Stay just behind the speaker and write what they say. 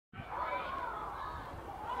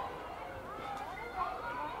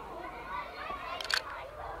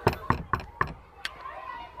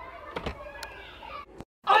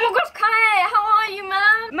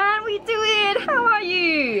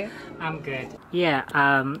I'm good. Yeah,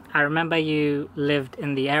 I remember you lived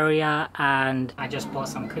in the area and I just bought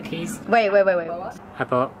some cookies. Wait, what? I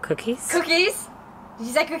bought cookies. Cookies? Did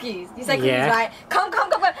you say cookies? You said cookies, Yeah. right? Come.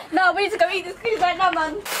 No, we need to go eat these cookies right now,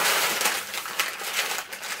 man.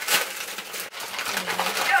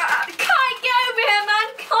 Kite, get over here, man.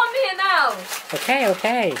 Come here now.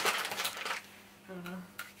 Okay.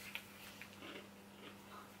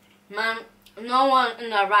 Man, no one in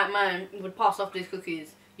their right mind would pass off these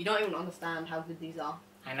cookies. You don't even understand how good these are.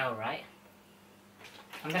 I know, right?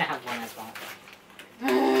 I'm gonna have one as well.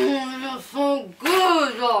 They're so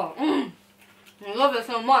good. I love it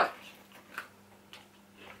so much.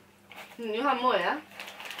 You have more, yeah?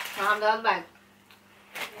 I have the other bag.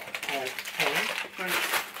 Okay.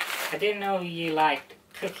 I didn't know you liked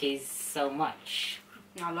cookies so much.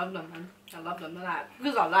 I love them, man. I love them. They're like,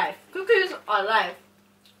 cookies are life. Cookies are life.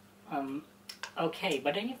 Okay,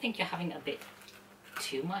 but don't you think you're having a bit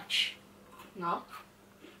too much? No.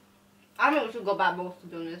 I think we should go back both, to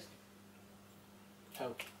be honest.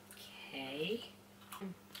 Okay.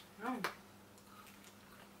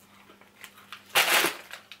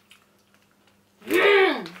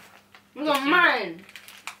 These are mine.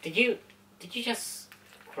 Did you just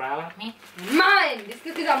growl at me? Mine. These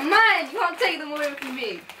cookies are mine. You can't take them away from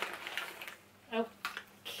me.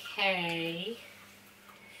 Okay.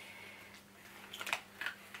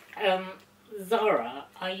 Zara,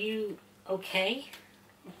 are you okay?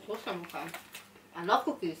 Of course I'm okay. I love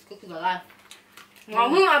cookies. Cookies are life. Why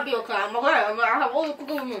wouldn't I be okay? I'm okay. I have all the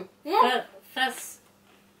cookies with me. First,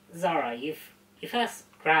 Zara, you first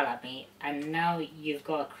growl at me, and now you've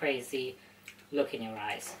got a crazy look in your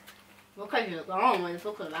eyes. Okay, I don't know what you're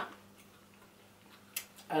talking about.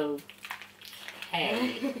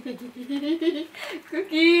 Okay.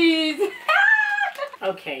 Cookies!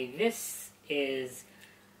 Okay, this is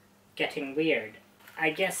getting weird. I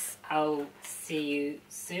guess I'll see you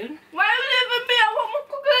soon. Why are you leaving me? I want more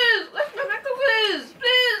cookies! Let's go get cookies!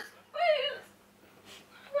 Please!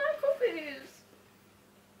 I want cookies!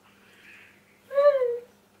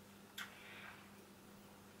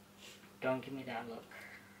 Don't give me that look.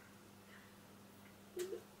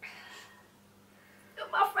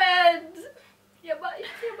 You're my friend! You're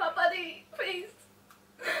my buddy! Please!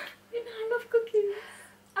 You know I love cookies.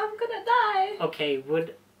 I'm gonna die! Okay,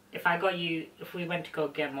 if we went to go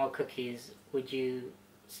get more cookies, would you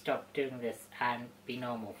stop doing this and be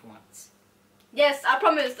normal for once? Yes, I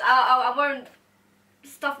promise. I won't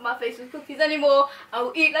stuff my face with cookies anymore. I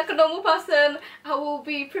will eat like a normal person. I will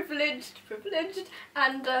be privileged,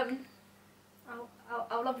 and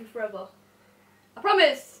I'll love you forever. I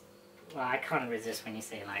promise. Well, I can't resist when you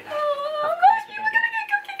say it like that. Oh, Of course we're gonna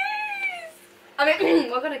we're gonna get cookies. I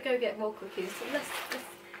mean, we're gonna go get more cookies. So let's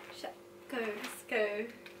go.